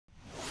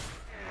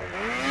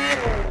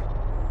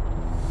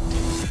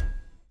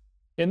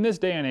In this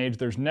day and age,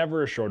 there's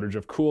never a shortage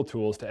of cool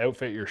tools to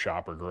outfit your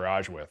shop or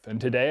garage with,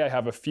 and today I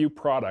have a few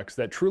products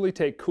that truly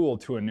take cool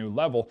to a new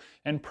level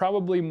and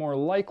probably more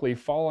likely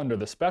fall under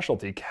the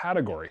specialty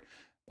category.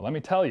 But let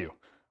me tell you,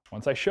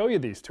 once I show you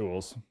these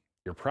tools,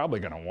 you're probably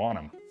going to want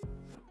them.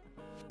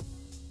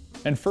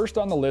 And first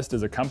on the list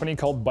is a company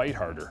called Bite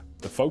Harder.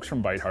 The folks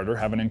from Bite Harder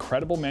have an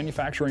incredible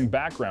manufacturing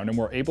background and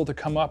were able to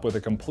come up with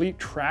a complete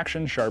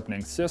traction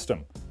sharpening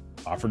system.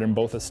 Offered in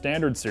both a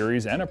standard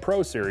series and a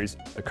pro series,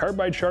 the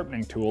carbide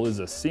sharpening tool is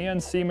a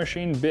CNC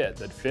machine bit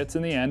that fits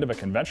in the end of a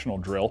conventional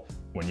drill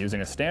when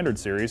using a standard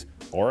series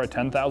or a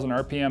 10,000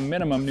 RPM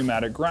minimum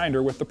pneumatic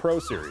grinder with the pro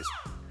series.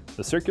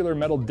 The circular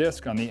metal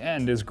disc on the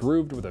end is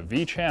grooved with a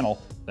V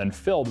channel, then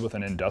filled with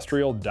an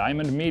industrial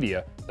diamond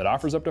media that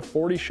offers up to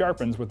 40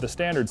 sharpens with the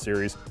standard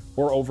series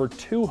or over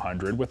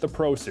 200 with the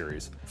pro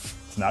series.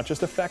 It's not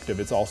just effective,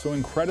 it's also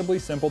incredibly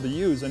simple to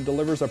use and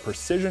delivers a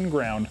precision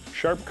ground,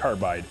 sharp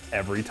carbide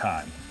every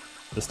time.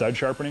 The Stud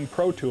Sharpening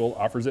Pro Tool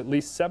offers at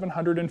least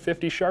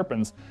 750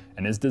 sharpens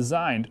and is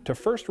designed to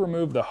first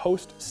remove the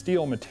host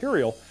steel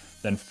material,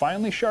 then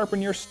finally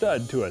sharpen your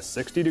stud to a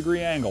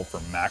 60-degree angle for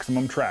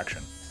maximum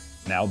traction.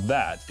 Now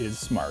that is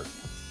smart.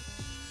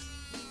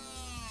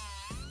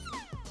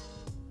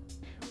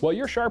 While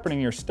you're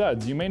sharpening your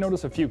studs, you may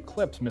notice a few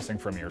clips missing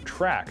from your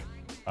track.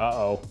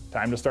 Uh-oh,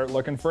 time to start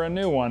looking for a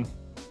new one.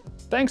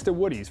 Thanks to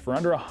Woody's, for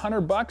under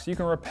 $100 you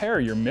can repair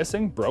your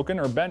missing, broken,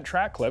 or bent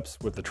track clips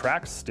with the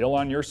tracks still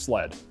on your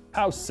sled.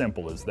 How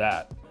simple is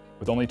that?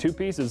 With only 2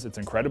 pieces, it's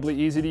incredibly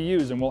easy to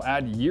use and will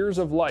add years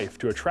of life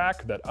to a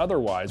track that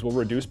otherwise will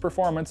reduce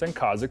performance and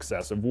cause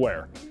excessive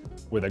wear.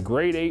 With a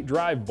grade 8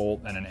 drive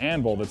bolt and an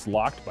anvil that's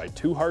locked by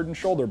 2 hardened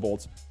shoulder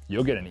bolts,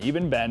 you'll get an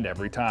even bend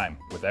every time,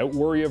 without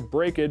worry of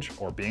breakage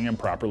or being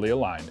improperly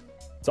aligned.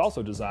 It's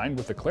also designed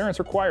with the clearance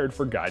required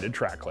for guided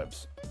track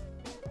clips.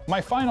 My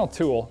final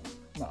tool,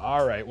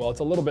 alright, well, it's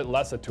a little bit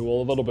less a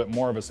tool, a little bit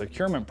more of a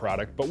securement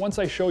product, but once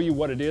I show you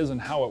what it is and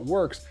how it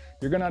works,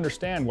 you're going to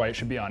understand why it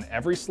should be on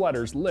every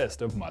sledder's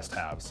list of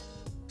must-haves.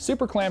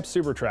 SuperClamp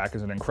SuperTrack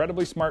is an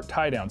incredibly smart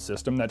tie-down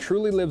system that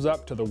truly lives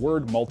up to the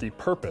word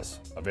multi-purpose.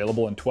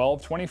 Available in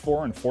 12,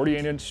 24, and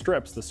 48-inch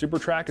strips, the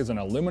SuperTrack is an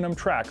aluminum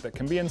track that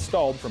can be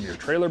installed from your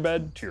trailer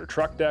bed to your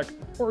truck deck,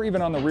 or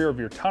even on the rear of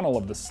your tunnel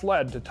of the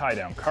sled to tie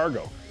down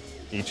cargo.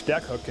 Each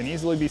deck hook can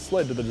easily be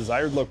slid to the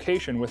desired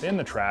location within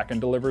the track and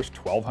delivers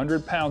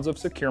 1,200 pounds of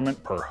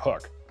securement per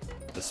hook.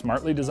 The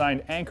smartly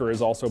designed anchor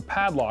is also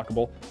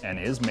padlockable and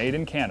is made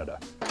in Canada.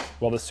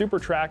 While the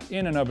SuperTrack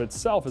in and of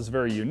itself is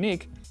very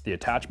unique, the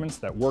attachments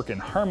that work in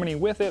harmony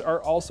with it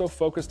are also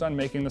focused on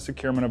making the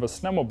securement of a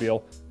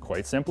snowmobile,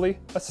 quite simply,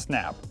 a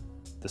snap.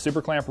 The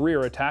SuperClamp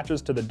rear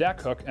attaches to the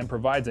deck hook and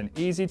provides an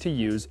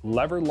easy-to-use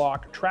lever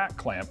lock track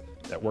clamp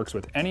that works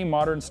with any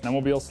modern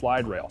snowmobile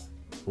slide rail.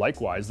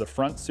 Likewise, the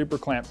front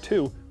SuperClamp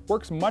 2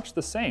 works much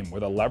the same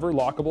with a lever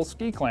lockable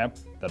ski clamp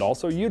that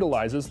also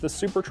utilizes the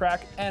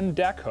SuperTrack end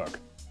deck hook.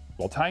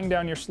 While tying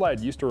down your sled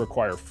used to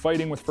require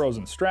fighting with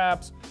frozen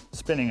straps,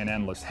 spinning an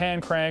endless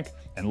hand crank,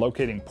 and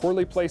locating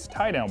poorly placed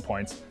tie-down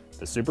points,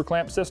 the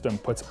SuperClamp system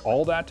puts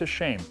all that to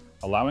shame,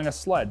 allowing a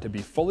sled to be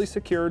fully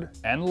secured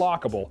and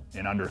lockable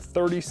in under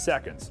 30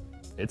 seconds.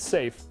 It's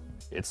safe,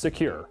 it's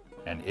secure,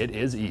 and it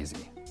is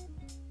easy.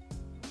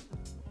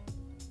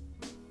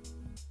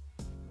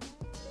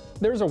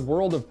 There's a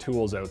world of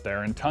tools out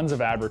there and tons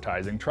of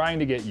advertising trying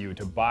to get you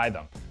to buy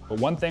them. But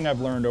one thing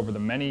I've learned over the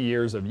many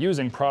years of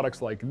using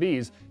products like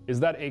these is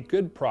that a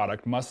good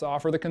product must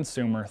offer the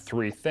consumer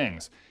 3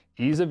 things: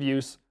 ease of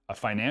use, a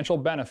financial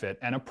benefit,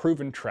 and a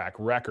proven track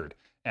record.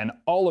 And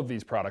all of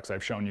these products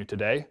I've shown you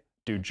today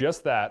do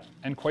just that,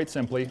 and quite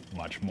simply,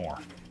 much more.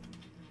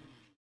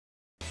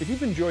 If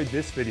you've enjoyed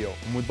this video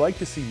and would like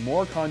to see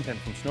more content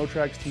from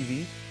SnowTrax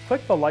TV,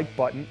 click the like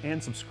button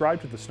and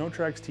subscribe to the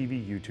SnowTrax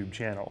TV YouTube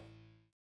channel.